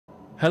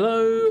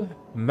Hello,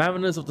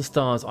 Mariners of the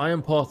Stars, I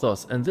am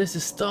Porthos, and this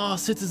is Star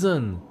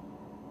Citizen.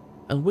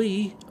 And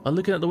we are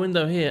looking at the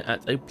window here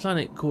at a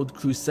planet called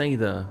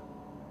Crusader,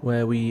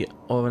 where we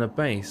are in a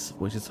base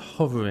which is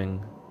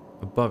hovering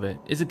above it.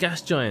 It's a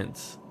gas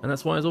giant, and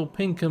that's why it's all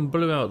pink and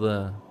blue out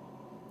there.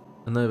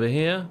 And over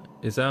here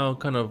is our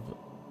kind of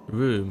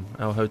room,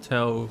 our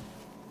hotel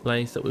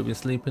place that we've been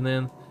sleeping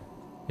in.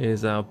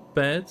 Here's our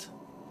bed.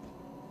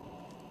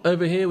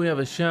 Over here we have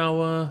a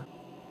shower,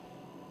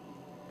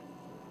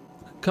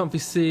 comfy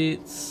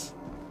seats,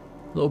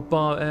 little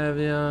bar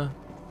area.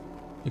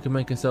 You can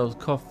make yourselves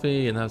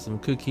coffee and have some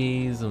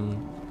cookies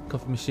and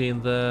coffee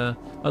machine there.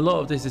 A lot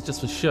of this is just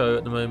for show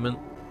at the moment.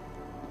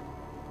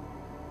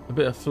 A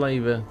bit of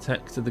flavour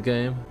text to the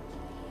game.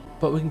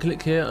 But we can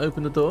click here,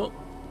 open the door,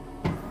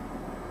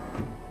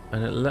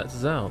 and it lets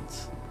us out.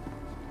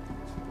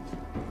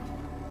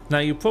 Now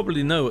you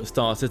probably know what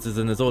Star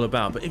Citizen is all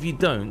about, but if you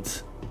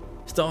don't,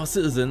 Star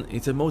Citizen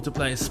is a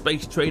multiplayer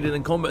space trading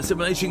and combat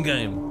simulation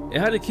game. It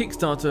had a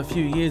Kickstarter a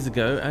few years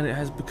ago and it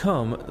has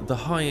become the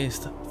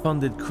highest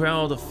funded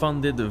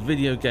crowd-funded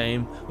video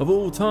game of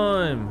all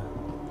time.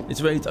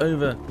 It's raised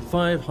over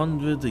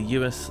 $500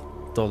 US.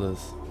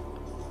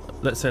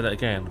 Let's say that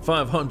again,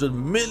 500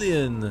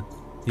 million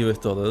US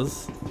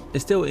dollars.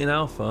 It's still in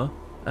alpha,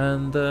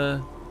 and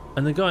the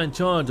guy in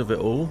charge of it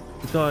all,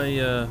 the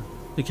guy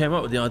who came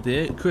up with the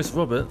idea, Chris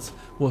Roberts,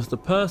 was the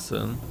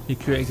person who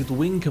created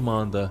Wing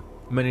Commander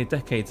many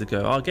decades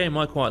ago. Our game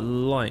I quite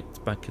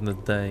liked back in the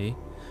day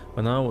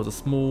when I was a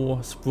small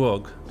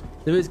sprog.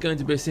 There is going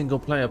to be a single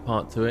player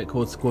part to it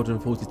called Squadron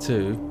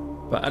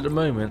 42, but at the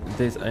moment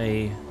there's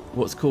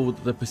what's called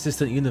the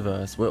persistent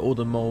universe, where all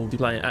the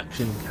multiplayer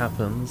action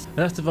happens, and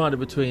that's divided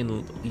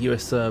between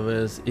US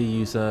servers,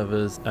 EU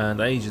servers and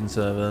Asian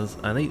servers,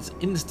 and each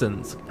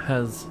instance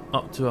has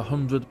up to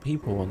 100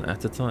 people on it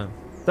at a time.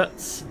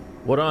 That's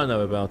what I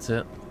know about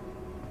it.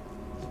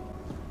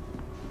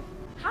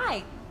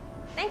 Hi,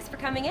 thanks for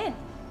coming in.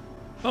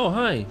 Oh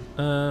hi,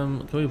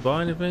 can we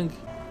buy anything?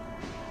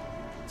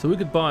 So we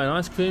could buy an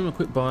ice cream, a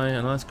quick buy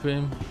an ice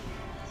cream.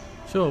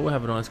 Sure, we'll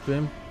have an ice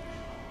cream.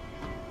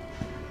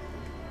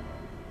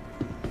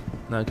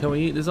 Now can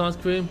we eat this ice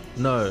cream?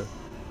 No,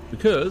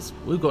 because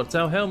we've got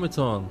our helmet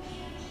on.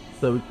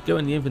 So we go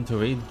in the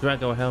inventory,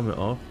 drag our helmet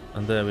off,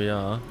 and there we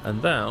are.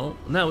 And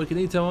now we can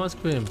eat our ice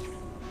cream.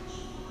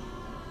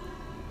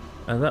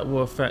 And that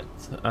will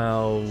affect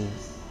our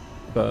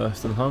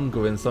thirst and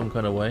hunger in some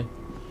kind of way.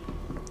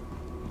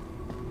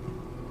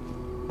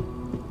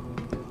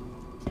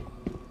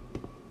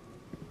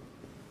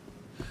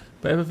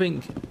 But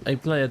everything a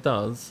player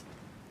does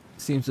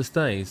seems to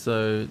stay,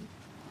 so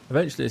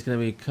eventually it's going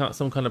to be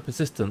some kind of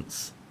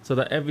persistence, so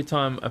that every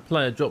time a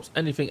player drops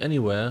anything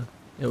anywhere,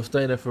 it will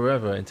stay there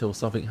forever until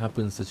something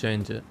happens to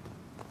change it.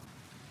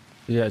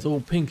 But yeah, it's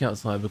all pink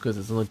outside because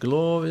it's on a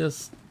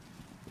glorious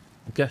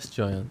gas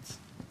giant.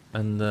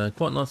 And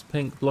quite nice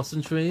pink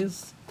blossom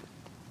trees.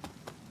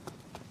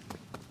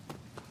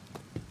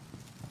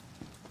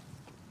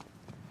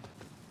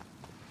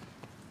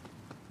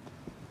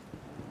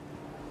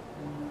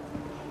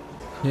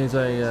 Here's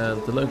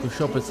the local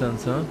shopping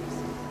centre.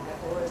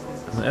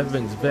 And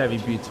everything's very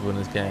beautiful in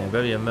this game,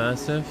 very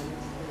immersive.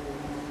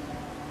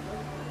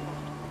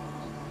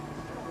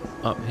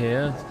 Up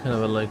here, it's kind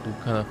of a local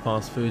kind of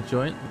fast food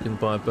joint. You can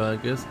buy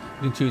burgers.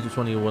 You can choose which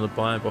one you want to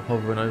buy by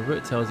hovering over it.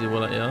 It tells you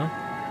what they are.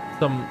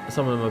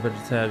 Some of them are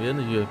vegetarian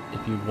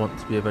if you want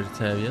to be a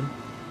vegetarian.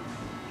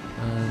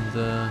 And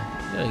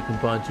yeah, you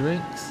can buy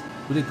drinks.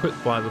 We did quick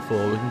buy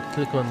before. We can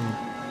click on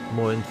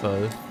more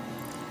info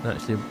and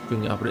actually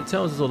bring it up, but it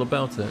tells us all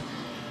about it.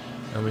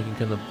 And we can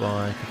kind of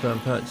buy confirm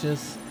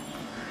purchase.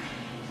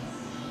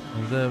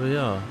 And there we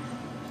are.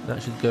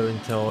 That should go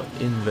into our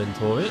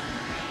inventory.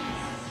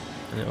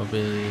 And it'll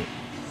be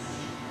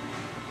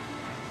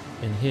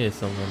in here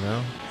somewhere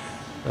now.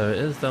 There it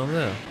is, down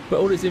there. But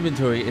all this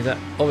inventory is at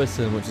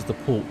Origin, which is the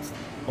port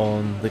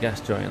on the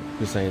gas giant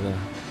Crusader.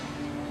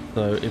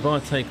 So if I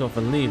take off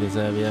and leave this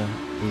area,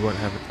 we won't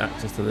have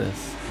access to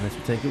this unless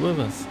we take it with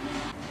us.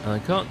 And I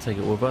can't take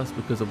it with us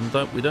because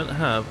we don't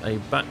have a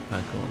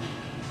backpack on.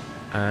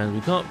 And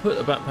we can't put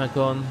a backpack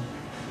on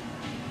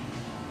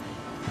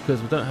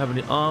because we don't have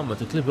any armour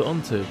to clip it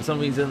onto. For some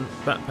reason,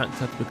 backpacks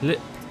have to be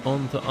clipped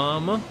onto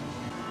armour.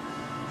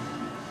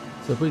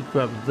 So if we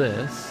grab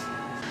this,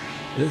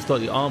 it looks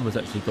like the armour's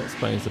actually got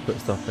space to put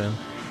stuff in.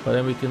 But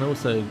then we can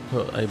also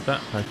put a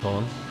backpack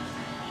on.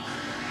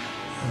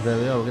 And there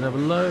we are, we're going to have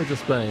loads of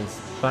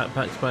space.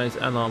 Backpack space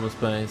and armour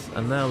space.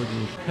 And now we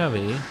can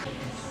carry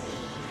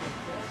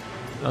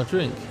our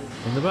drink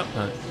in the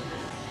backpack.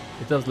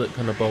 It does look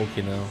kind of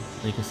bulky now.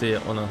 And you can see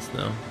it on us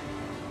now.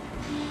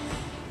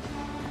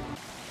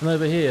 And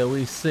over here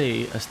we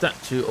see a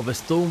statue of a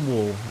storm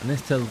wall, and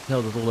this tells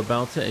us all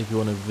about it if you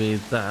want to read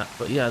that.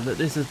 But yeah,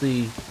 this is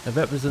a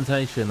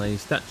representation, a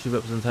statue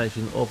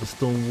representation of a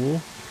storm wall,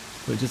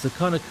 which is a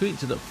kind of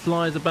creature that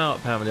flies about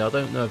apparently. I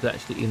don't know if they're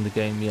actually in the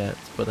game yet,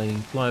 but they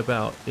fly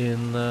about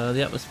in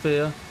the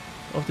atmosphere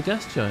of the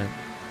gas giant.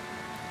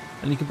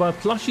 And you can buy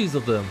plushies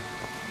of them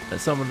at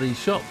some of these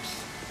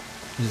shops.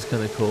 which is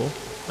kind of cool,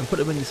 and put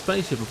them in your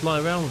spaceship and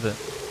fly around with it.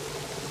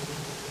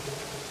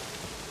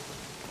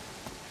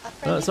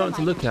 That's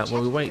something to look at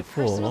while we wait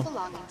for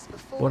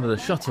one of the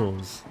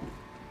shuttles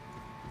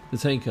to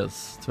take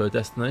us to our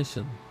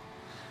destination.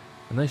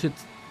 And they should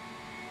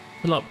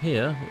pull up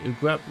here. We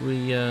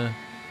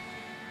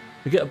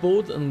get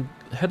aboard and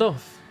head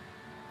off.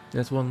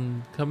 There's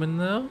one coming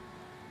now.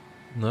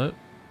 No.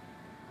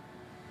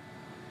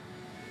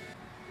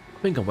 I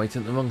think I'm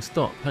waiting at the wrong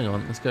stop. Hang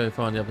on, let's go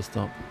find the other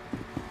stop.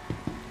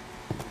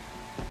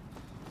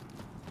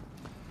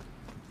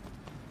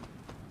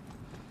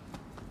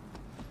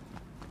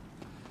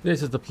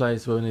 This is the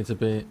place where we need to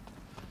be.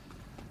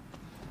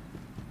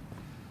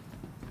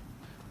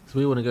 So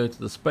we want to go to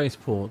the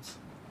spaceport.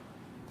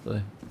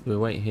 So we'll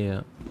wait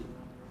here.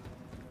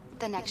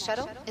 The next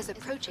shuttle is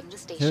approaching the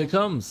station. Here it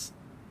comes.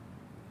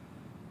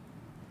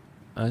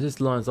 As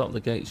this lines up, the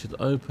gate should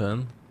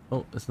open.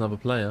 Oh, there's another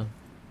player.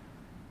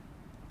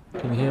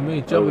 Can you hear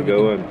me? How's it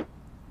going?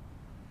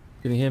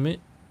 Can you hear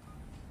me?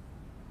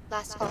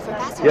 Last call for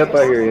passengers. Yep,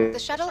 I hear you. The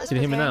shuttle is Can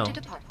you hear me preparing now?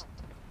 to depart.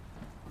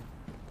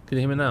 Can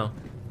you hear me now?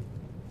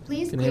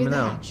 Please Can you hear clear me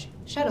the now? hatch.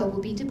 Shuttle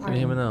will be Can you departing.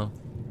 hear me now?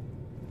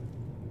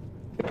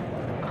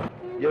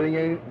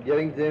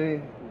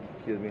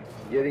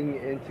 Getting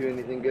into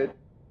anything good?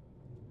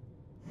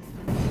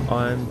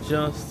 I'm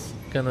just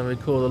gonna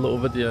record a little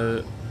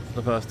video for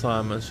the first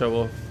time and show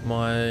off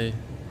my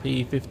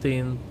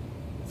P15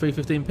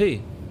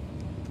 315p.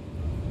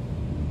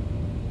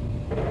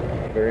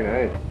 Very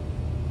nice.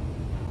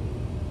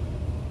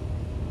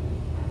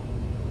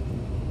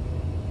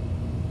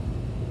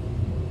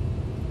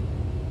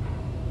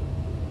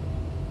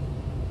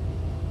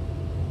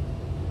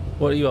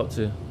 What are you up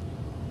to?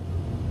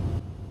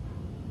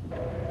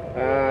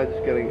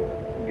 Just gonna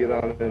get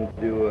on and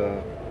do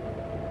a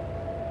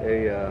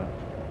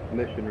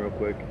mission real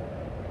quick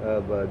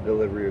of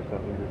delivery or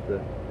something, just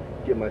to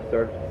get my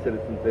start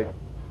citizen fix.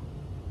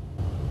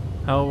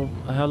 How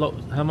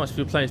much have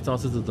you played Star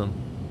Citizen?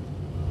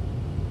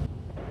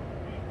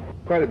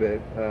 Quite a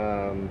bit.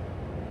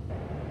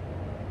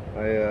 I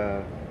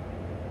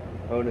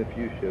own a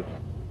few ships.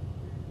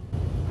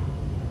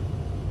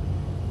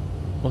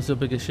 What's your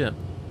biggest ship?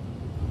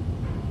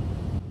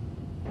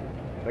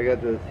 I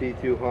got the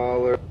C2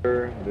 hauler,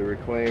 the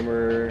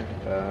reclaimer,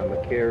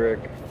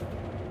 McCarrick,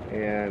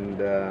 and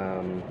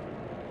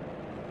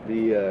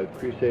the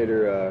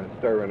Crusader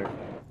Star Runner.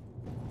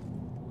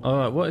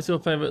 Alright, what is your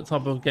favourite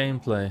type of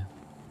gameplay?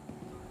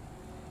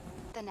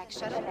 The next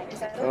shuttle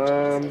is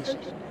approaching the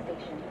station.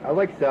 I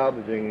like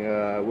salvaging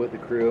with the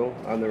crew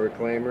on the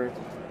reclaimer.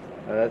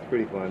 That's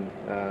pretty fun.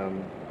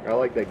 I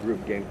like that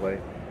group gameplay.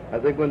 I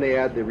think when they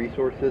add the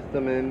resource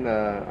system in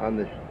on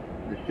the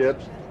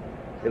ships,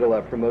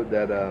 it'll promote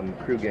that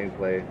crew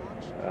gameplay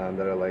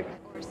that I like.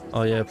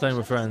 Oh yeah, playing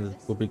with friends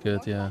will be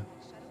good, yeah.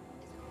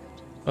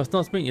 Oh, it's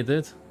nice meeting you,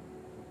 dude.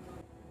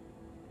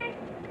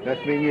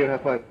 Nice meeting you.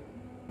 Have fun.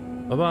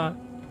 Bye-bye.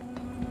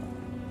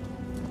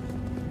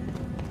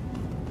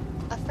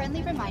 A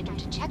friendly reminder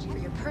to check for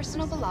your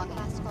personal belongings.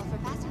 Last call for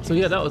passengers. So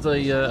yeah, that was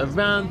a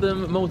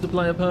random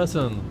multiplayer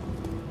person.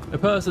 A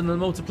person in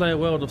the multiplayer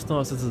world of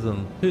Star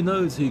Citizen. Who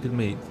knows who you could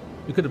meet?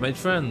 You could have made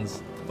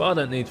friends. But I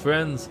don't need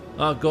friends.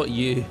 I've got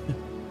you.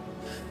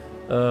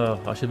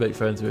 I should make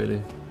friends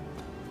really.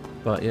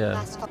 But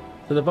yeah.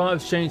 So the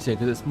vibe's changed here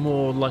because it's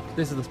more like,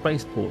 this is a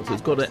spaceport, so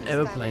it's got an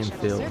airplane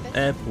feel,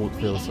 airport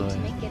feel, sorry.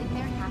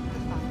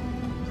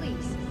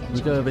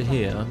 We go over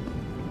here,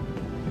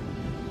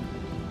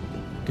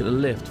 get a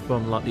lift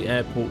from like the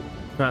airport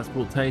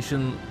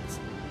transportation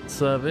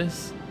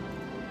service,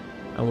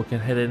 and we can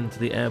head into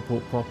the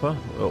airport proper.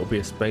 Well, it'll be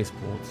a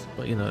spaceport,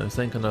 but you know,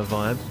 same kind of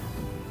vibe.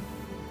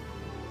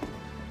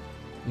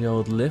 The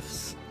old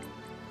lifts.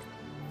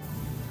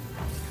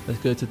 Let's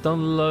go to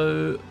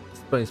Dunlow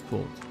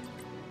Spaceport.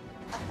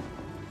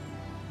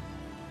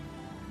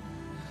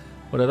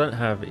 What I don't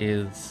have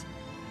is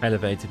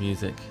elevator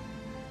music.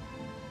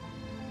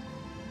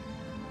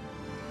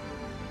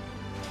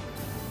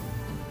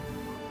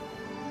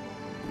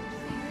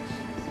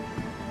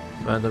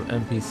 Random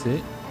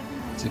NPC.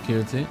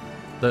 Security.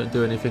 Don't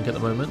do anything at the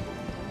moment.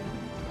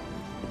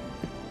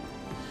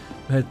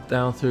 Head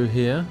down through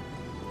here.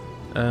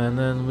 And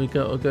then we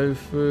gotta go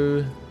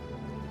through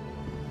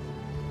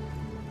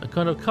a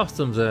kind of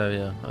customs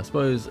area. I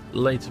suppose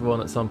later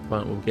on at some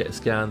point we'll get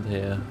scanned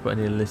here for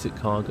any illicit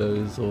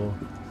cargoes or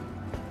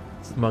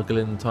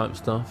smuggling type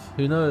stuff.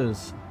 Who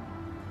knows?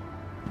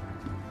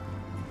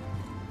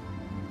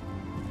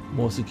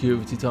 More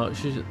security type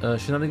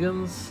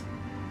shenanigans.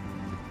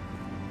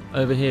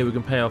 Over here we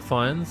can pay our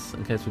fines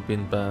in case we've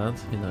been bad,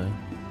 you know.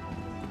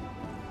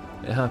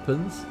 It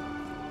happens.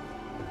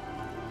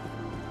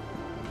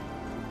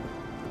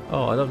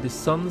 Oh, I love this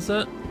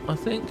sunset, I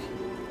think,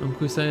 on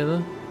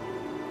Crusader.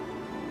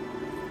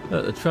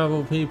 Look, the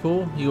travel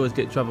people. You always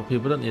get travel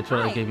people, don't you?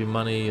 Trying to give you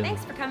money and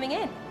Thanks for coming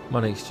in.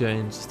 money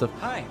exchange stuff.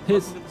 Hi,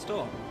 welcome to the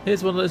store.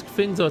 Here's one of those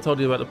things I told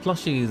you about, the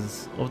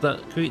plushies of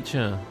that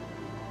creature.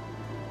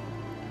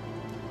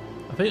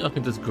 I think I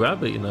can just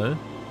grab it, you know.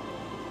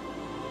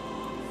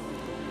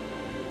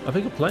 I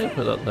think a plane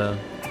put up there.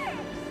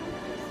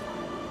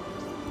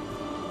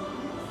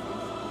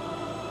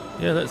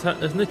 Yeah,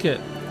 let's nick it.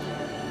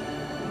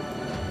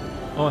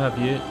 I'll have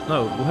you.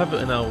 No, we'll have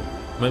it in our.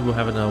 Maybe we'll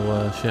have it in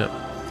our ship.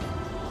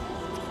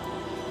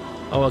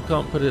 Oh, I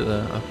can't put it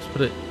there. I'll just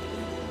put it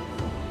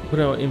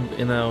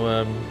in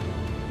our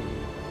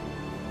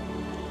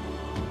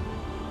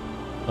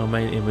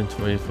main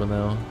inventory for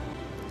now.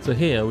 So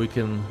here we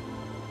can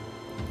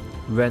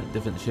rent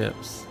different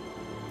ships.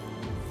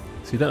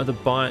 So you don't have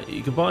to buy.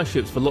 You can buy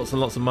ships for lots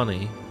and lots of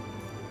money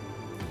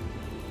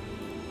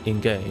in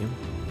game,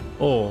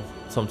 or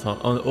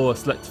sometimes, or a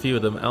select few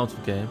of them out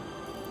of game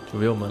for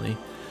real money,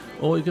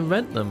 or you can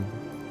rent them.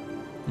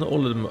 Not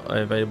all of them are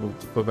available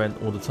for rent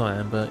all the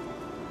time, but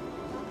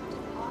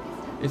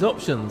it's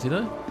options, you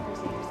know.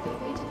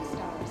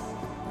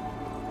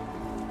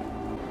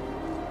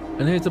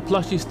 And here's the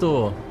plushie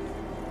store.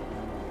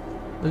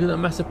 Look at that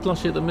massive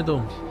plushie at the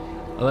middle.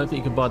 I don't think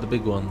you can buy the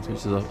big ones,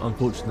 which is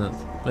unfortunate.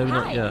 Maybe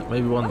not yet.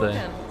 Maybe one day.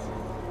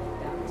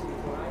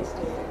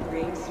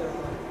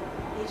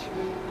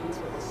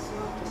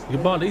 You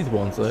can buy these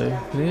ones though.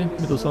 Can you?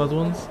 Middle-sized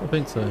ones? I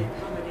think so.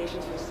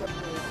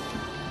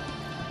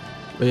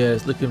 But yeah,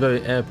 it's looking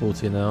very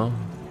airporty now.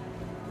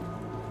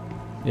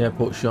 The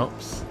airport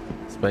shops,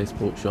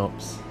 spaceport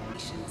shops.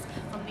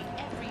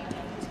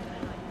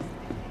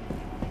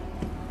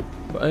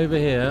 But over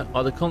here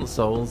are the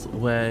consoles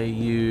where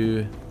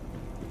you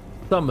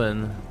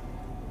summon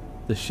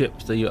the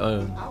ships that you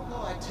own.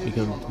 You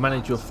can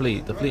manage your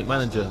fleet, the fleet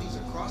manager.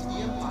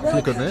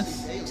 Click on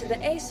this.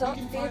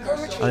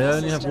 I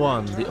only have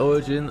one, the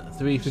Origin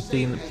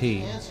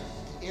 315P.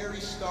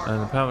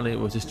 And apparently it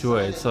was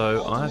destroyed,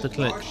 so I have to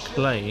click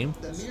claim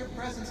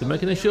to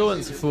make an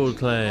insurance fraud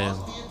claim.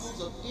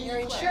 Your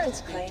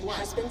insurance claim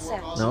has been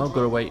sent. Now I've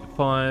got to wait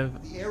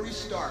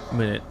 5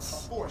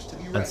 minutes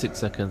and 6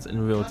 seconds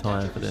in real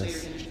time for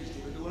this.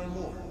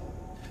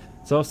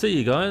 So I'll see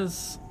you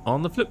guys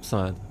on the flip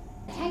side.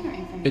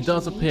 It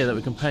does appear that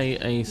we can pay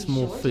a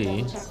small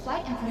fee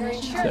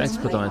to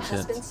expedite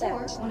it. So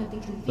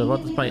if I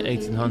just pay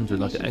 1800,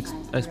 like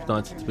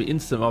expedite it to be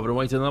instant rather than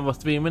wait another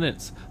 3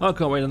 minutes. I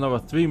can't wait another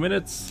 3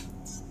 minutes.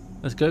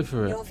 Let's go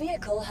for it. Your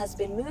vehicle has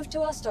been moved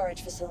to our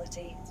storage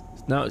facility.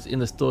 Now it's in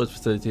the storage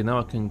facility. Now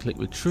I can click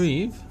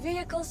retrieve.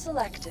 Vehicle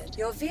selected.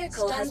 Your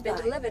vehicle has been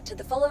delivered to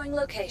the following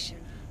location.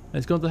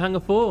 It's gone to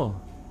Hangar 4.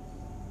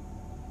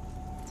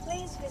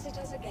 Please visit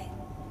us again.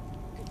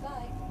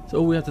 Goodbye. So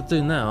all we have to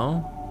do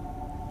now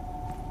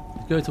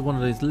is go to one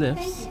of these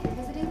lifts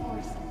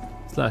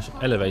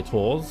 /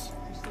 elevators.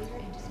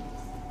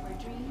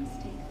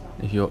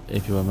 If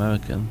you're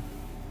American,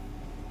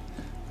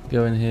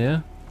 go in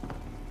here.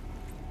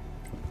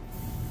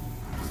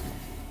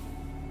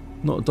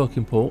 Not a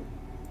docking port.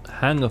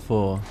 Hangar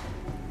 4.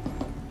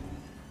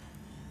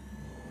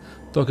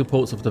 Docking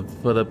ports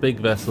for the big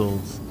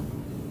vessels.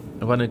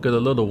 I've only got a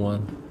little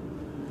one.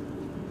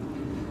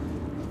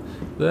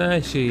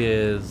 There she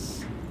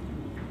is.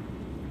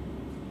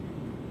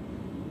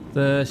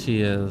 There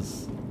she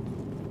is.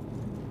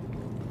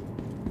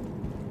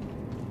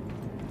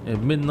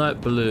 In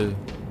midnight blue.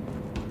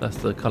 That's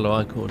the colour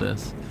I call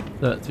this.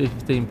 That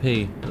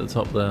 315p at the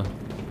top there.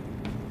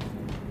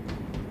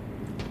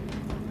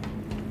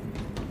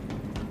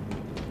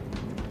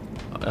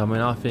 I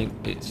mean, I think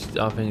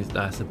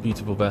that's a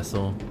beautiful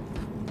vessel.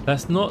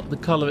 That's not the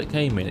colour it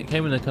came in. It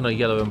came in a kind of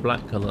yellow and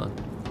black colour.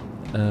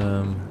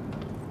 And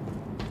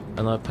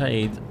I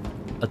paid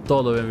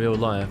 $1 in real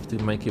life to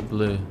make it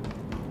blue,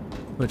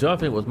 which I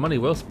think was money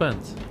well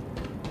spent.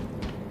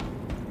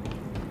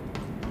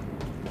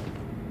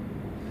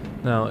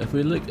 Now, if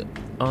we look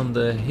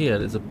under here,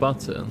 there's a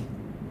button,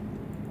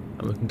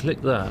 and we can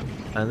click that,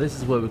 and this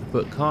is where we can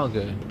put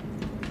cargo.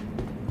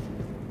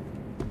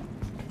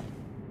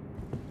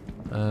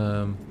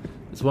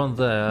 There's one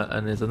there,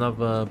 and there's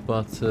another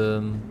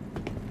button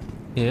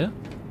here,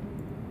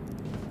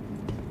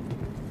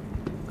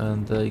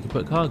 and you can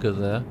put cargo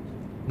there.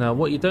 Now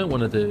what you don't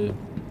want to do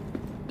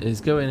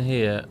is go in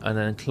here and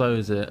then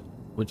close it,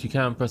 which you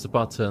can press a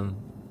button.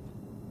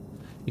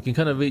 You can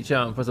kind of reach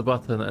out and press a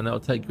button and it'll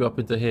take you up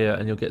into here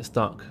and you'll get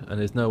stuck and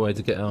there's no way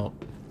to get out.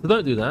 So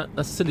don't do that.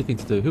 That's a silly thing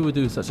to do. Who would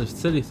do such a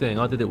silly thing?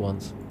 I did it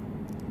once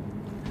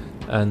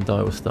and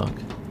I was stuck.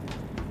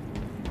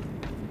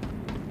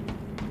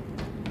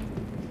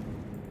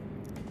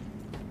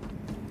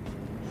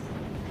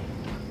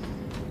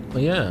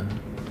 But yeah,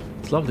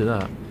 it's lovely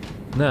that.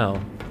 Now,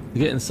 to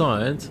get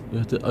inside, we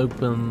have to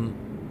open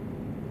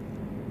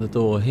the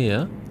door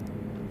here.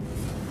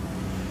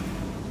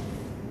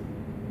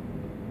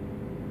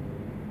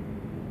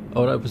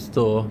 Oh, it opens the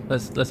door.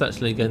 Let's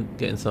actually get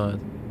inside.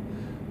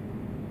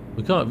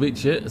 We can't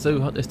reach it,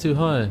 so it's too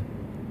high.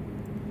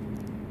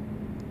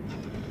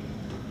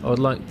 I would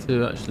like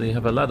to actually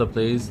have a ladder,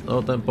 please.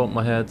 Oh, don't bump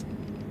my head.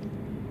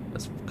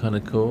 That's kind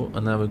of cool.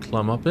 And now we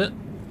climb up it.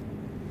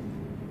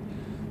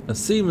 And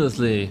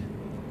seamlessly,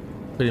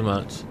 pretty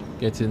much,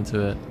 get into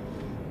it.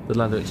 The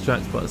ladder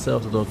extracts by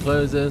itself, the door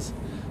closes,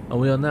 and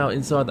we are now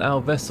inside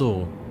our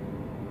vessel.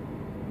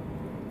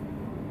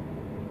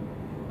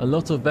 A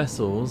lot of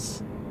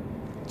vessels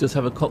just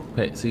have a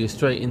cockpit, so you're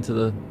straight into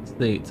the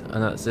seat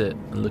and that's it,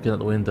 and looking at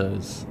the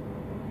windows.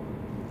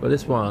 But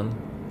this one,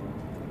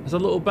 there's a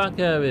little back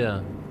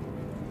area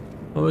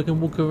where we can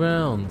walk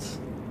around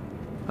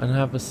and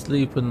have a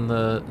sleep and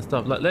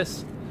stuff. Like,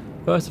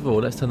 first of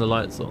all, let's turn the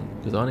lights on,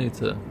 because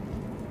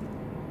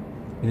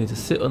you need to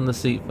sit on the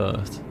seat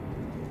first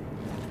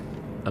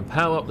and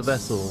power up the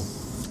vessel.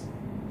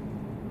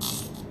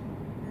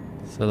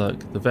 So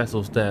like the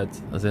vessel's dead,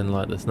 as in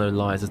like there's no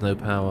lights, there's no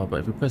power.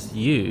 But if we press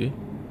U,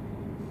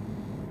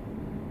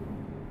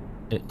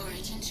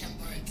 Origin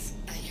Jumpworks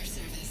at your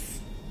service.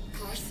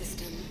 Core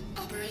system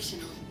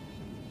operational.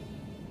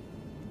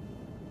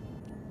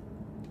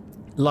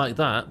 like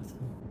that,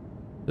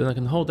 then I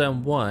can hold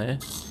down Y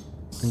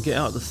and get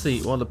out of the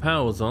seat while the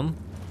power's on,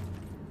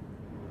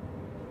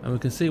 and we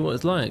can see what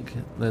it's like.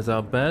 There's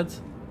our bed,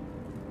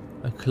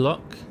 a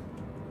clock.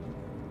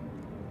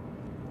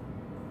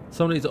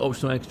 Some of these are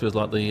optional extras,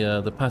 like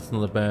the pattern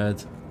on the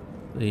bed,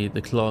 the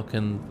clock,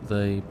 and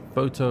the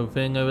photo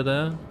thing over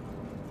there.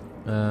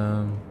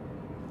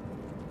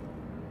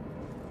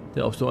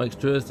 The optional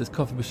extras. This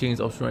coffee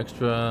machine's optional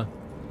extra,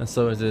 and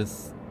so is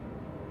this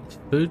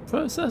food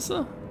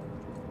processor.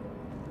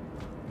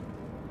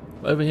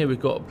 Over here we've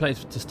got a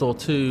place to store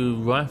 2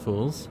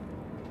 rifles.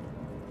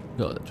 We've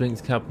got a drinks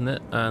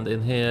cabinet, and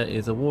in here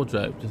is a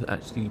wardrobe to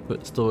actually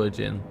put storage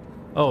in.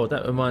 Oh,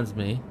 that reminds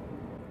me.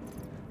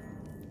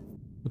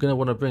 We're going to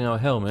want to bring our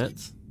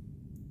helmet.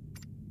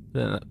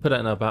 Then put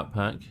that in our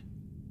backpack.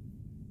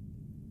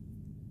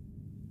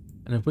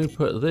 And if we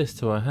put this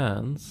to our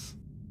hands,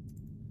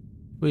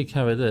 we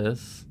carry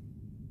this.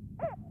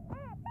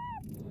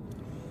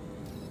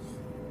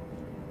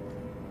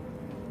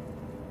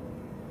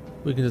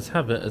 We can just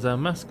have it as our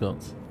mascot.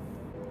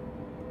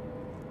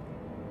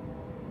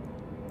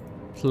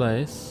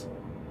 Place.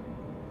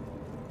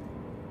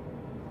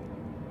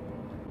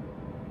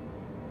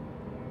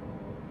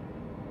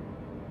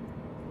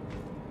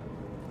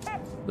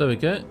 There we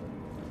go.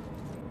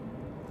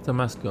 It's a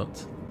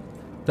mascot.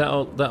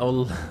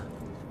 That'll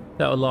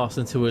last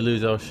until we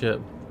lose our ship.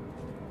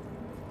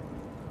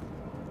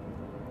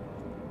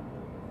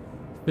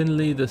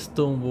 Finley the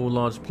Stormwall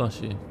large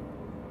plushie.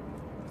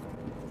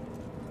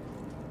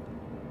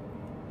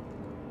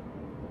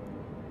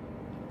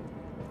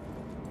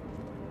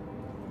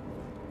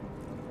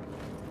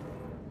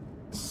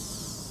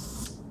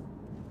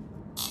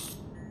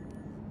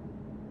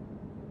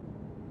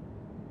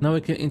 Now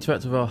we can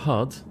interact with our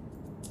HUD,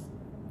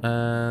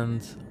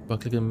 and by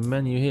clicking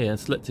menu here and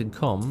selecting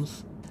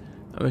comms,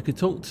 and we can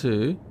talk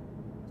to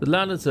the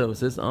landing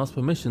services and ask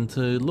permission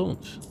to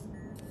launch.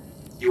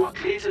 You are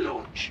clear to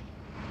launch.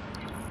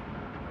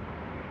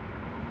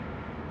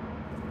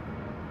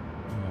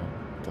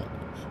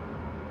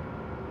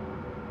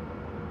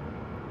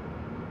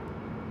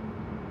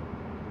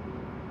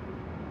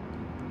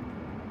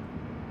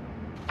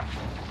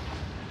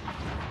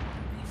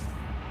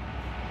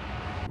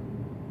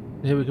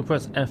 Here we can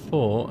press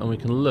F4 and we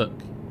can look.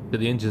 Get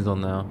the engines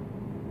on now,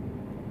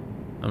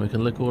 and we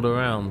can look all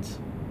around.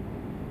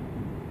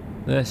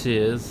 There she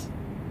is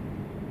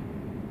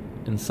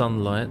in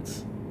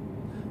sunlight,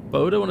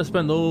 but we don't want to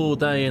spend all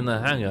day in the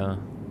hangar.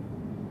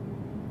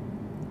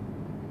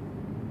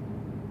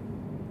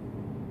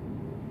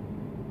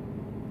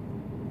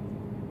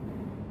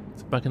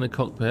 It's back in the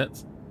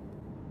cockpit.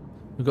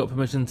 We've got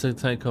permission to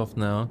take off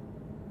now.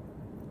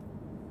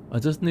 I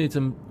just need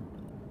to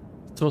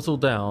throttle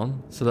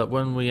down so that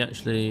when we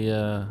actually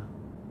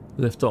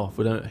lift off,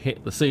 we don't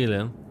hit the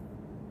ceiling.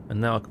 And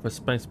now I can press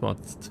spacebar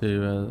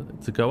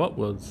to go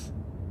upwards.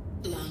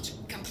 Launch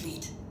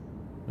complete.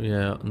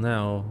 Yeah,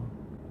 now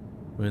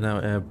we're now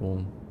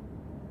airborne.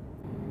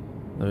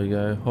 There we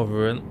go,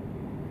 hovering,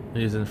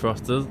 using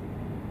thrusters.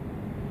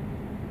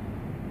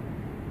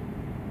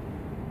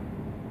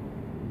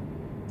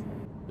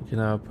 We can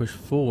now push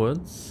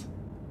forwards,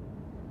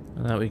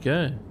 and out we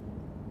go.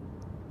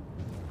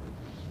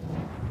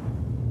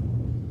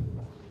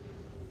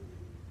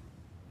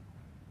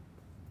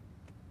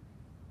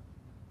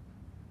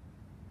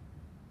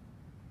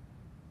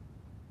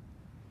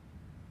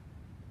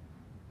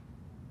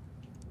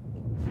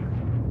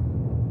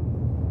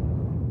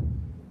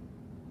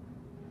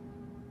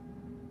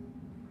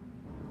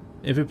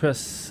 If we press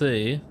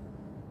C,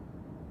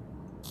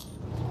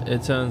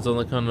 it turns on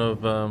the kind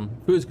of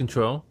cruise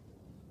control.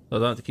 So I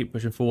don't have to keep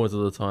pushing forwards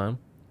all the time.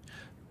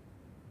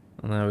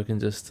 And now we can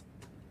just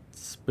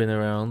spin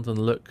around and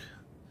look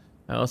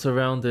at our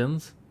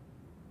surroundings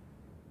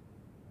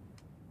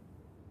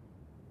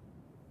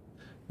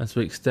as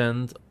we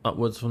extend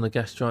upwards from the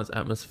gas giant's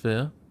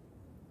atmosphere.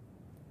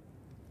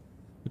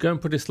 We're going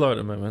pretty slow at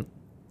the moment.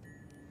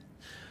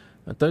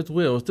 And those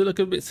wheels do look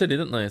a bit silly,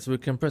 don't they? So we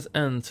can press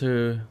N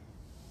to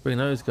bring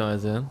those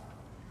guys in.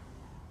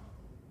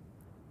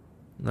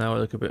 Now we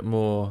look a bit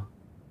more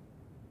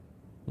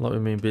like we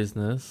mean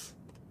business.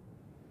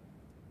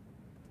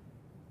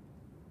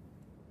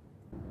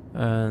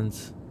 And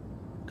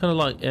kind of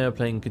like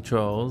airplane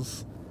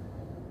controls.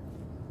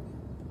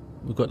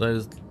 We've got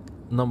those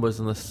numbers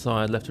on the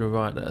side, left and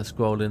right, that are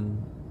scrolling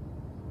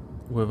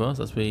with us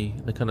as we,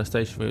 they're kind of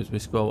stationary as we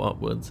scroll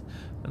upwards.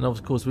 And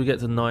of course we get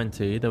to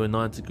 90, then we're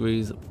 90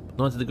 degrees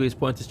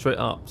pointed straight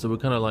up, so we're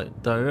kind of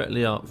like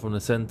directly up from the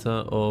center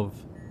of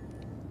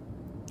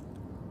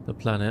the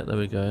planet. There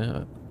we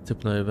go,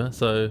 tipping over.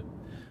 So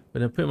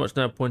we're pretty much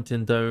now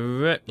pointing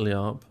directly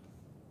up.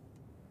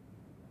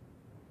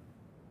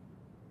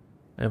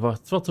 And if I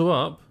throttle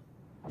up,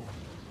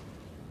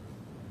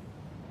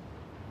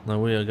 now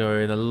we are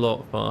going a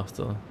lot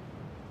faster.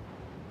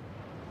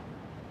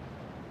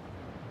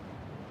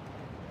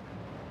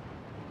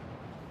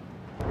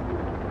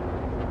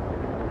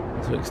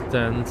 To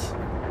extend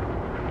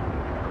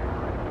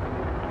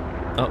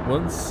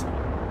upwards,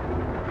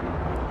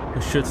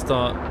 we should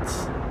start.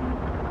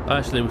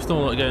 Actually, we're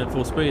still not going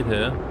full speed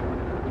here.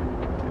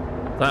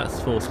 That's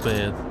full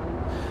speed.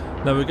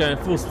 No, we're going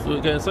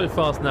so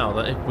fast now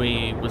that if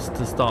we was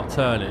to start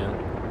turning,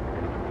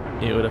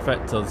 it would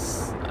affect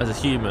us as a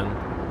human.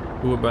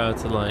 We wouldn't be able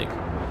to, like,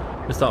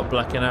 we start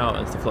blacking out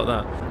and stuff like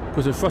that.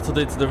 Because we're throttled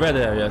into the red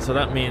area, so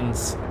that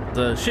means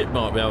the ship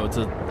might be able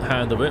to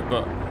handle it,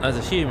 but as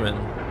a human,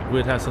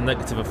 we'd have some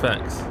negative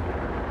effects.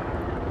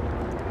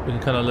 We can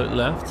kind of look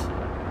left.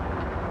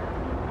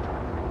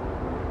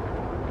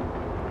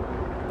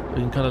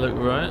 We can kind of look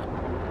right.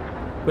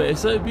 But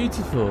it's so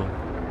beautiful.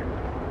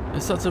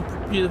 It's such a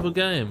beautiful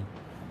game.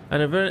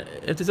 And if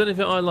there's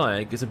anything I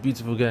like, it's a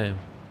beautiful game.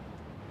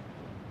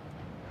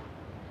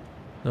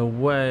 They're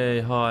way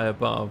high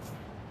above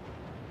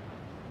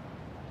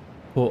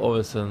Port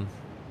Orison.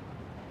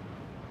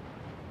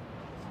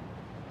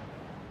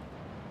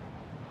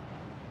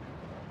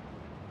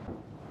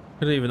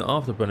 Could even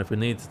afterburn if we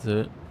needed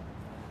to.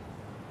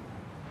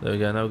 There we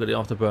go, now we've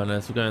got the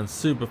afterburners. We're going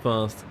super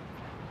fast.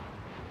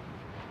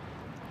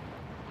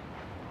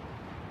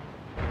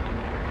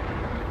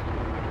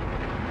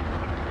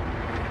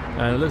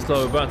 And it looks like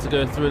we're about to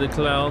go through the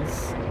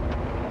clouds.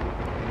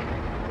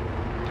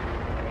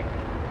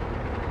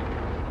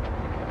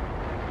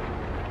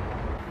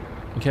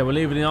 Okay, we're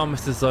leaving the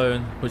armistice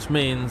zone, which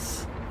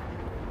means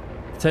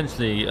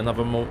potentially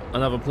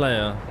another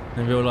player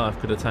in real life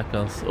could attack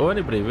us, or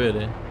anybody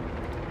really.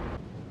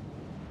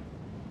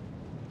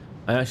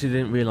 I actually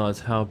didn't realise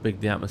how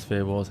big the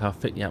atmosphere was, how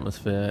thick the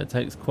atmosphere. It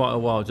takes quite a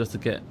while just to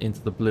get into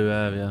the blue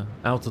area,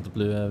 out of the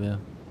blue area,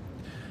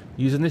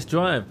 using this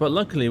drive. But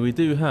luckily we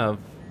do have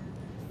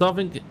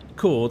something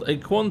called a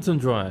quantum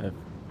drive,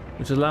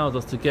 which allows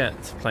us to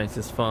get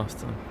places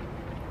faster.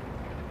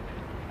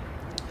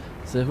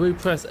 So if we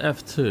press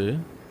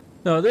F2,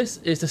 now this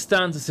is the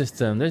standard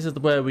system. This is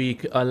where we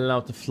are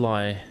allowed to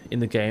fly in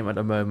the game at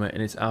the moment in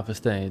its alpha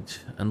stage,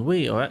 and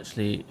we are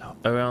actually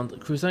around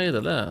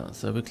Crusader there.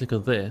 So if we click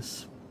on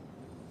this,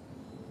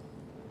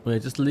 we're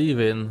just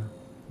leaving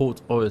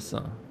Port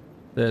Orison.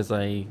 There's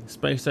a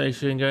space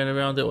station going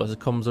around it, or there's a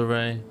comms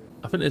array.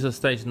 I think there's a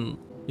station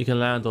you can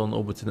land on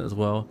orbiting it as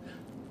well.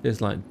 There's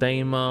like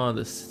Daimar,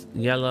 there's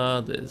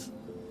Yella, there's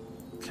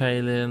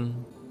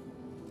Kalin.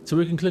 So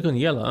we can click on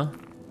Yella.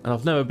 And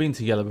I've never been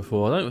to Yella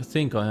before, I don't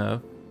think I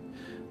have.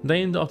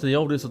 Named after the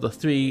oldest of the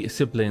three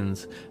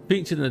siblings,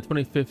 featured in the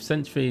 25th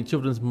century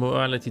children's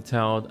morality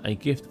tale, A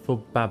Gift for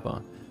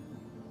Baba.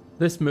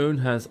 This moon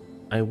has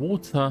a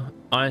water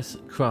ice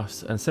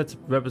crust and said to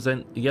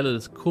represent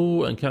Yella's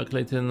cool and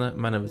calculating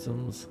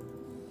mannerisms.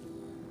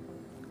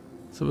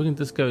 So we can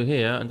just go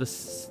here and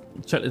just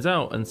check this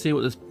out and see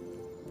what this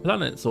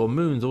planets or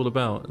moon's all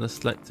about. And let's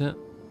select it.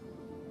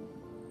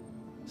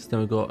 So then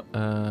we've got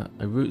a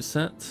route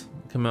set.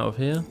 Come out of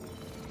here.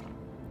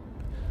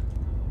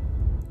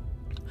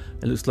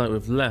 It looks like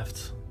we've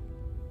left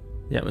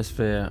the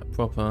atmosphere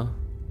proper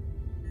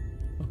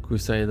of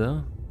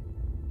Crusader.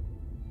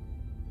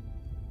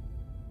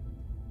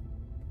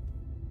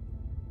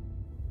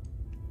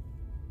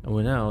 And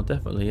we're now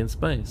definitely in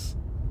space.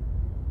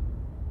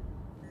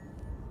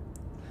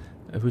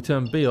 If we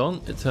turn B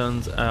on, it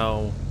turns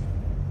our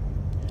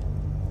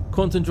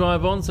quantum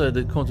drive on, so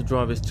the quantum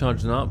drive is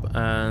charging up,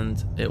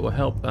 and it will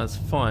help us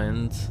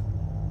find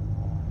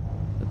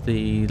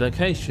the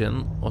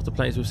location of the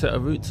place we've set a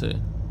route to,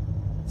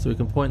 so we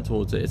can point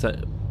towards it. It's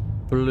that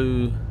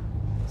blue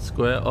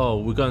square.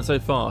 Oh, we're going so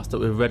fast that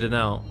we're redding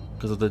out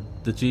because of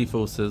the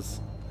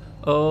G-forces.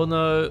 Oh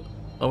no,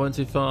 I went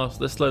too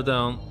fast. Let's slow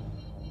down.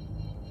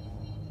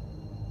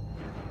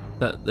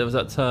 There was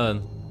that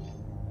turn.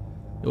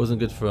 It wasn't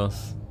good for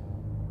us.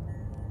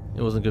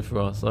 It wasn't good for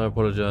us. I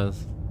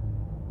apologise.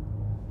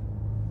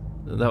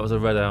 That was a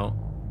red out.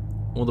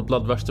 All the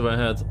blood rushed to our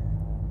head.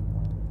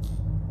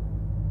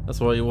 That's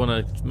why you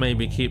want to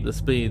maybe keep the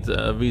speed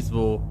at a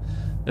reasonable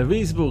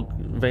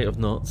rate of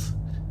knots.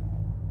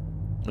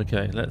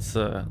 Okay, let's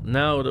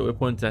now that we're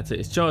pointing at it,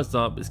 it's charged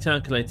up, it's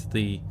calculated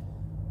the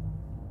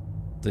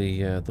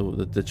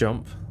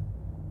jump,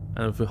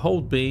 and if we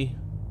hold B,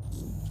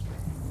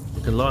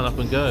 we can line up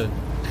and go.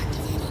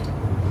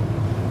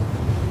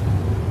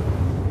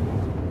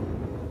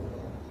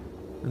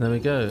 And there we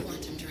go.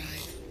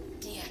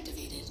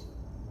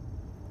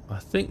 I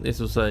think this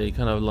was a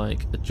kind of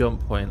like a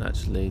jump point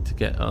actually to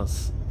get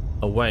us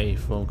away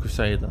from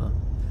Crusader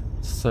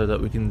so that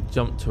we can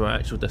jump to our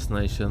actual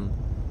destination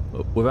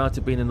without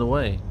it being in the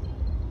way.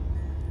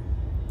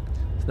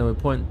 So now we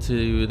point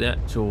to the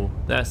actual,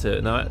 that's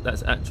it, now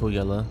that's actual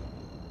yellow.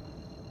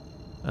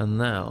 And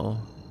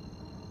now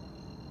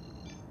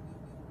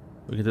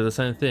we can do the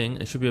same thing,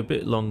 it should be a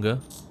bit longer.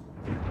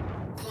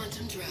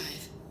 Quantum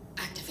drive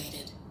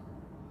activated.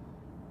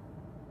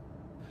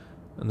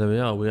 And there we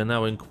are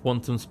now in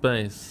quantum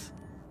space.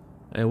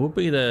 And we'll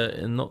be there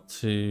in not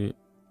too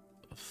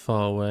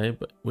far away,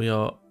 but we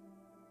are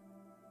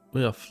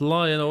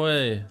flying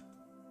away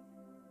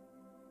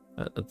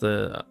at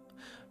the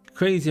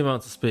crazy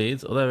amounts of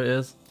speeds. Oh, there it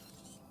is.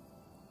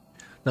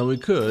 Now we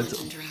could,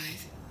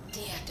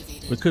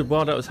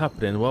 while that was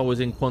happening, while we was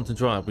in quantum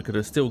drive, we could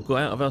have still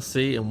got out of our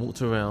seat and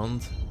walked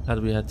around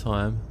had we had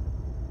time.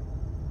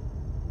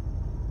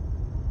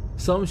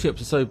 Some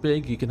ships are so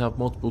big you can have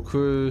multiple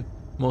crew,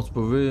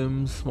 multiple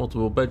rooms,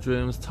 multiple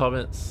bedrooms,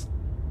 turrets,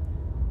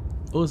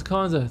 all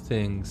kinds of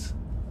things.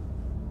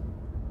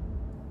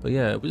 But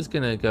yeah, we're just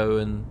gonna go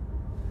and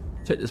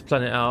check this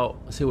planet out,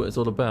 see what it's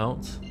all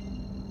about.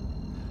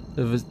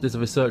 There's a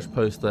research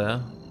post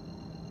there.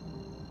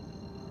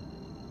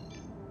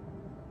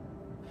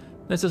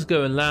 Let's just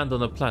go and land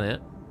on a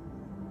planet.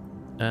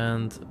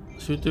 And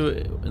should we do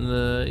it in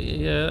the,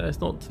 yeah,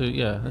 it's not too,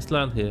 yeah, let's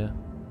land here.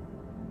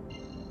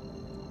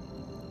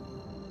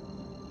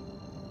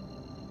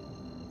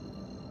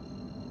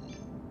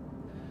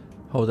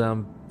 Hold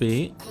down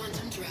B.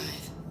 Quantum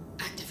drive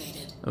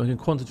activated. And we can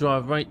quantum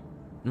drive right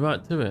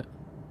to it.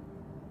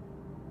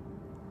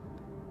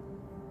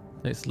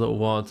 Takes a little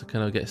while to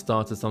kind of get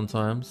started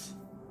sometimes.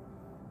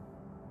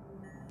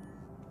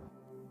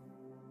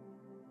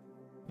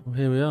 Well,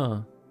 here we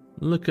are.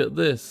 Look at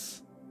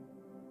this.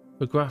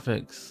 The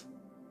graphics.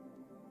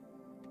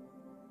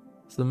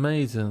 It's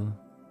amazing.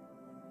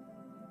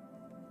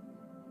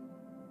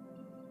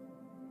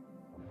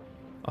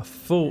 I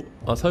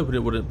was hoping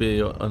it wouldn't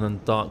be on the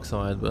dark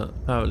side, but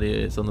apparently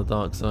it's on the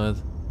dark side.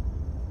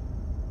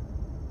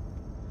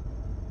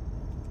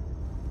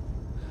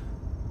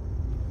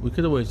 We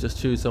could always just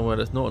choose somewhere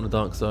that's not on the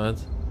dark side.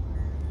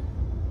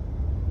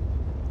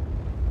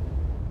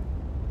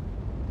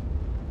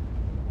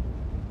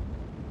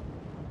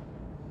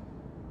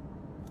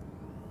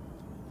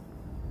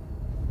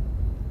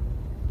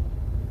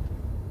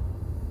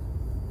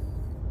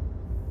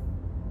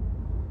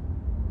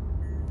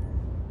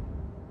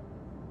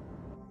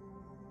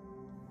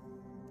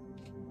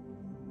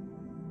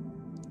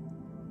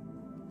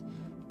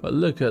 But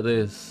look at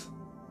this.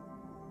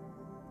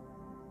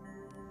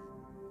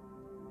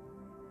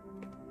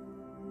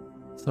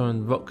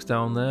 Throwing rocks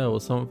down there or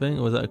something,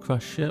 or was that a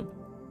crashed ship?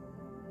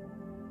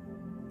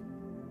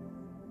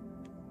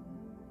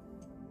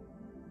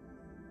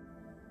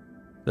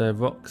 They're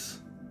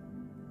rocks.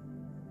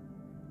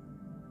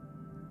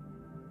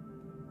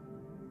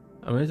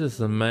 I mean, this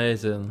is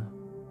amazing.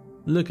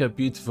 Look how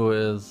beautiful it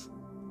is.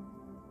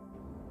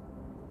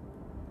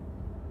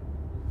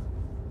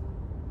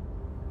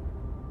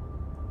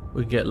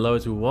 We can get low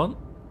as we want.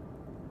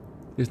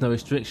 There's no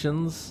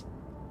restrictions.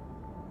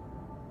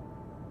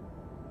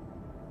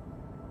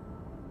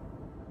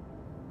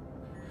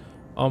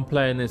 I'm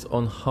playing this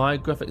on high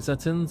graphic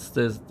settings.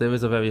 There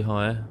is a very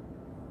high,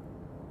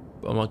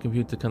 but my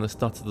computer kind of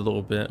stuttered a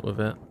little bit with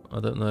it. I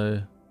don't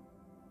know.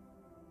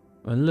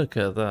 And look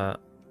at that.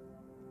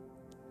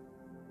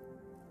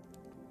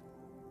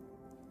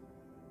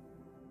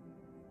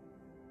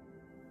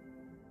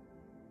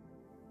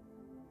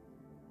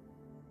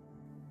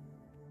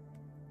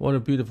 What a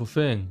beautiful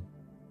thing.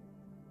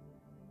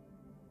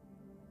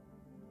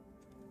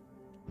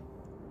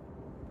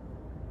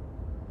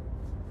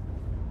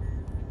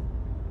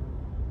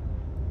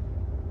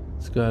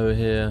 Let's go over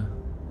here.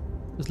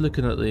 Just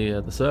looking at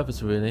the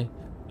surface really.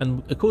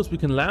 And of course we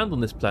can land on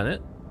this planet.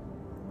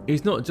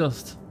 It's not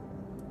just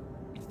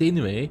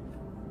scenery,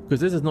 because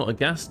this is not a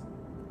gas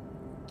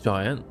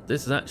giant.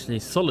 This is actually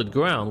solid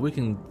ground. We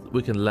can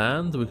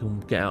land, we can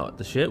get out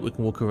the ship, we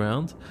can walk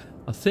around.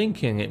 I'm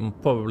thinking it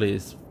probably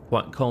is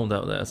quite cold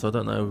out there, so I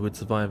don't know if we would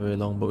survive very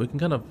long, but we can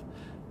kind of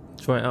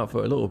try it out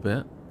for a little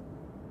bit.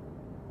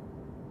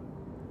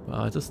 But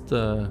I just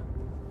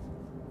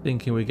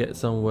thinking we get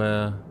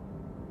somewhere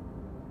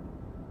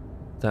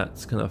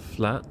that's kind of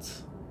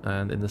flat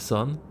and in the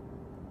sun.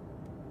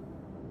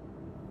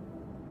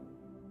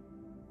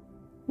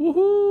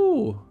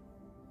 Woohoo!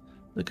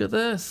 Look at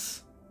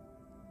this!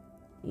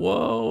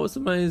 Whoa, it's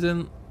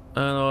amazing.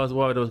 And I was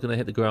worried I was going to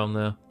hit the ground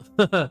there.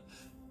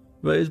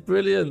 But it's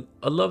brilliant.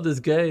 I love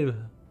this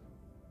game.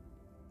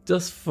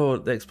 Just for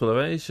the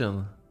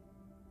exploration.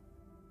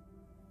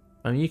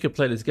 I mean, you could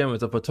play this game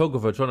as a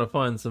photographer trying to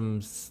find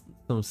some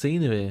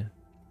scenery.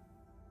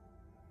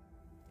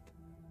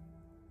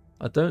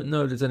 I don't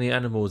know if there's any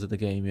animals in the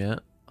game yet.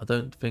 I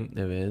don't think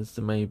there is.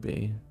 There may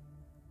be.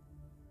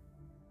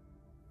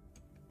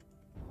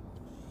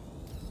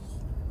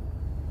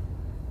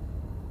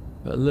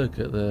 But look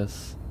at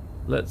this.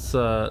 Let's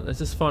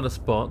just find a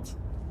spot.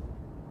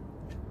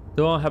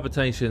 There are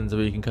habitations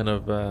where you can kind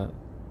of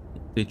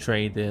do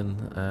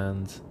trading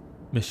and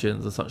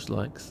missions and such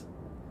likes.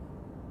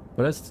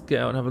 But let's get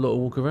out and have a little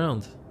walk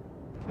around.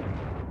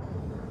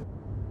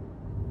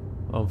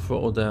 I'll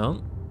throttle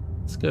down.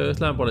 Let's go, let's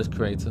land by this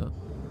crater.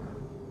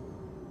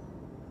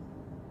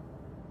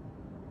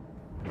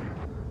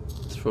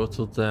 Let's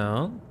throttle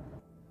down.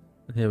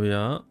 And here we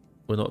are.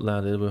 We're not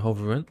landed, we're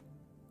hovering.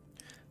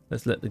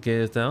 Let's let the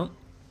gears down.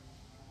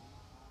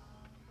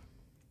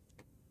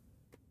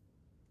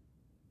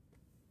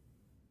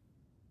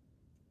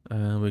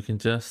 And we can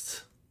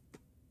just...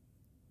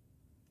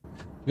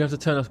 We have to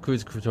turn off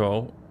cruise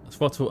control,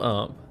 throttle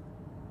up,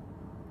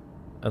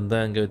 and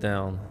then go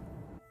down.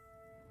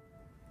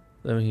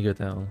 Then we can go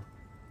down.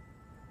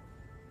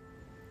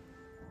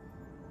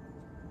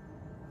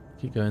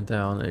 Keep going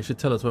down, and it should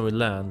tell us when we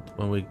land,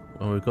 when we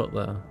got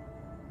there.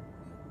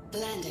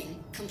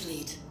 Landing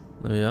complete.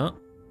 There we are.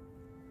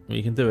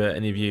 You can do it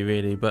any view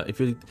really, but if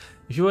you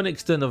want an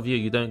external view,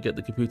 you don't get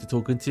the computer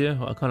talking to you.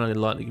 I kind of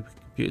like the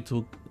computer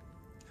talk.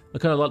 I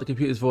kind of like the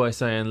computer's voice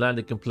saying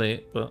landing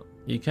complete, but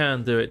you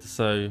can do it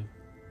so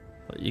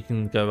that you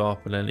can go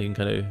up and then you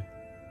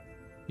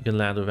can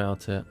land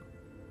without it.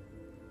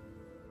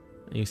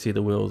 And you see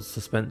the wheels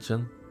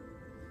suspension.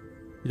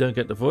 You don't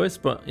get the voice,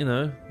 but you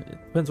know, it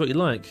depends what you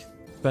like.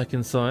 Back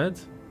inside,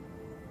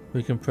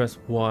 we can press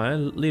Y,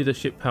 leave the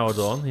ship powered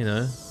on, you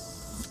know,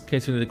 in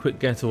case we need a quick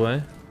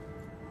getaway.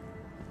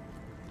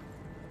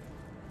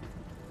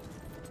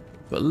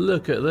 But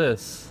look at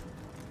this.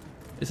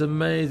 It's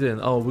amazing.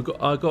 Oh,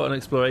 I got an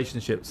exploration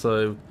ship,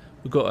 so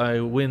we've got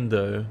a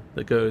window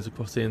that goes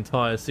across the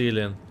entire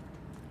ceiling.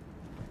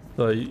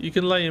 So you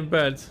can lay in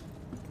bed.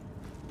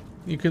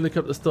 You can look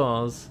up the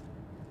stars.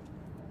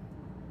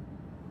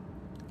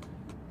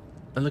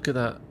 And look at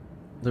that.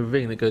 The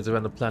ring that goes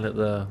around the planet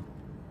there.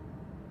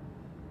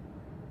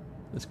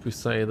 That's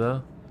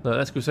Crusader. No,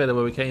 that's Crusader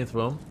where we came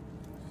from.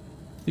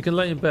 You can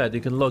lay in bed,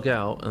 you can log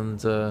out,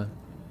 and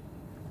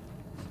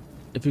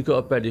if you've got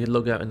a bed, you can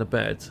log out in the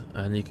bed,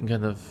 and you can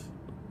kind of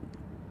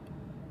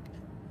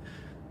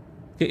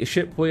get your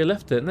ship where you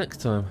left it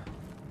next time.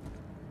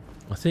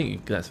 I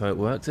think that's how it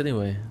works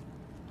anyway.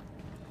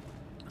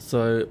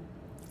 So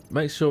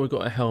make sure we've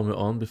got a helmet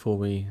on before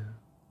we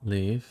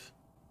leave.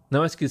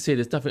 Now as you can see,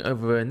 there's nothing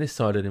over in this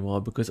side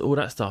anymore because all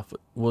that stuff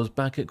was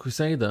back at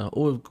Crusader.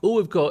 All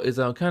we've got is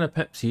our can of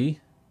Pepsi,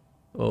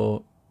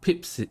 or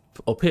Pip,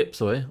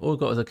 sorry. All we've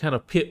got is a can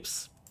of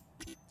Pips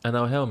and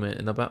our helmet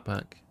in our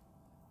backpack.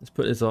 Let's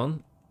put this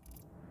on.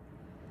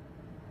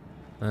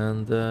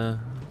 And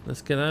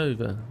let's get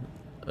over.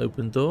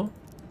 Open door.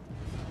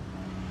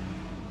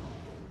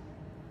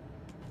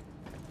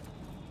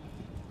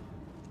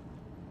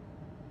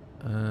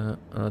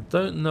 I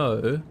don't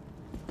know.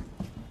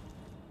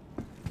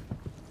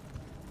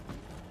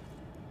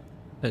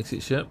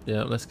 Exit ship.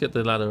 Yeah, let's get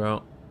the ladder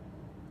out.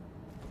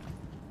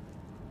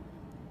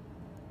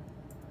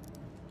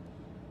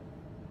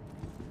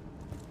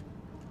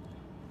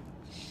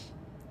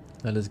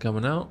 Ladder's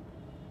coming out.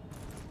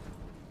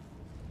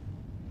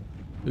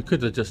 We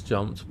could have just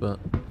jumped, but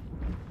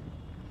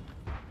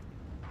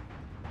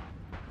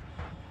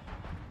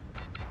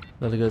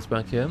ladder goes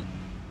back in.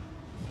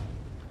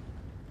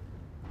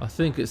 I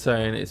think it's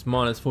saying it's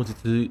minus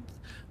 43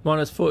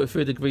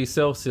 degrees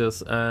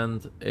Celsius,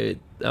 and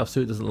our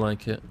suit doesn't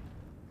like it.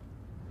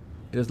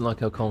 It doesn't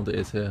like how cold it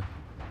is here.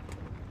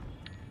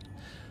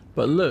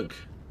 But look,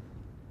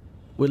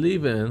 we're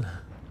leaving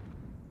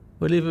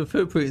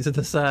footprints in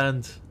the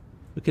sand.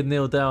 We can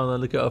kneel down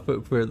and look at our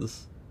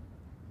footprints.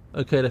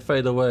 Okay, they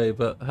fade away,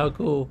 but how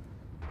cool.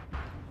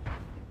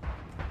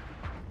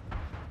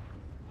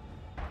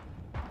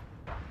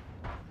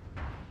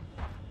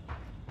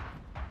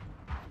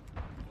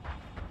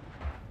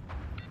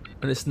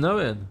 And it's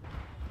snowing.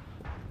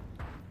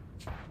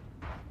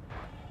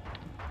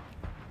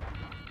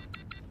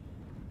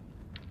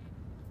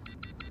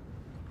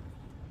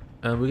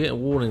 And we're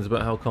getting warnings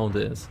about how cold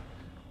it is.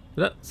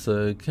 But that's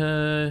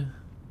okay.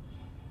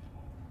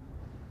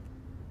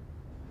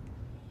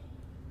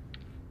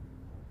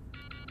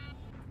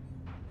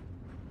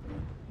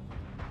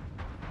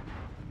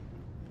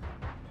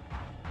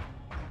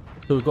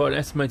 So we've got an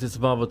estimated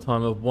survival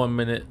time of 1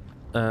 minute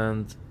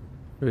and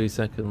 3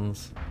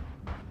 seconds.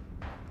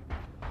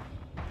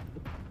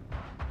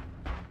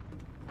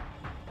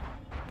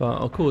 But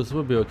of course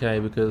we'll be okay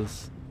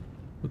because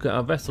we've got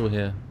our vessel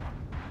here.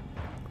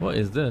 What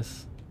is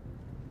this?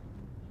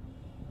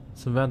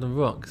 Some random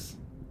rocks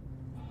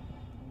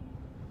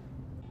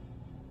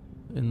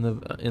in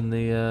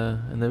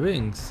the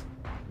rings.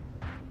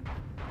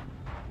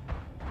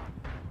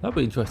 That'd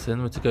be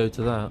interesting to go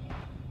to that.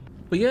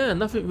 But yeah,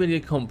 nothing really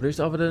accomplished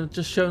other than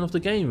just showing off the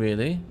game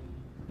really.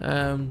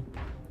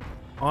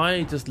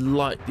 I just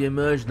like the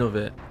immersion of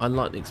it. I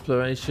like the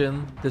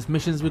exploration. There's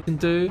missions we can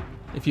do.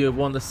 If you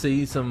want to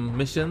see some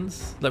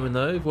missions, let me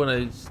know. If you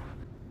want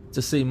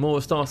to see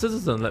more Star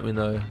Citizen, let me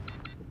know.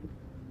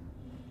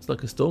 It's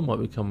like a storm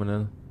might be coming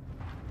in.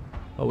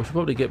 Oh, we should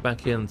probably get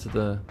back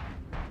into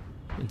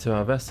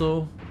our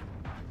vessel.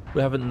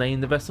 We haven't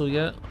named the vessel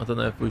yet. I don't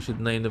know if we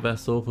should name the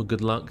vessel for good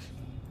luck.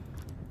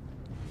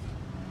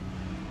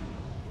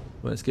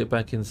 Let's get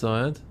back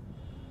inside.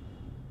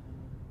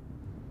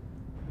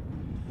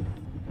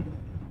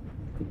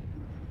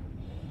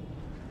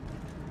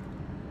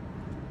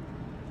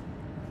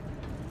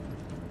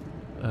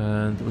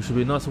 And we should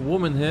be nice and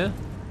warm in here.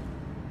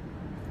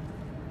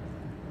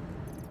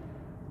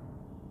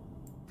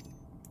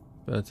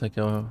 Better take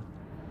our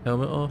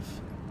helmet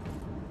off.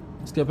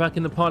 Let's get back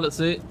in the pilot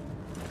seat.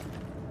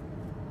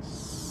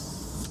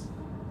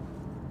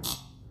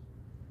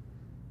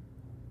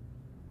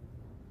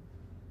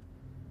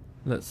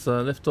 Let's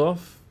lift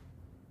off.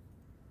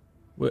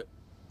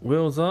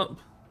 Wheels up.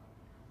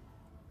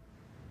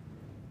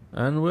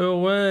 And we're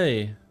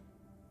away.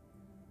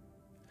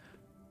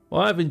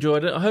 Well, I've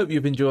enjoyed it. I hope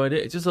you've enjoyed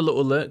it. It's just a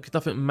little look.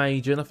 Nothing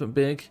major, nothing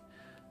big.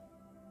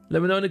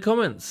 Let me know in the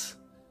comments.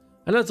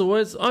 And as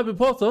always, I've been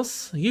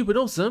Porthos. You've been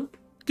awesome.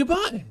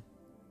 Goodbye.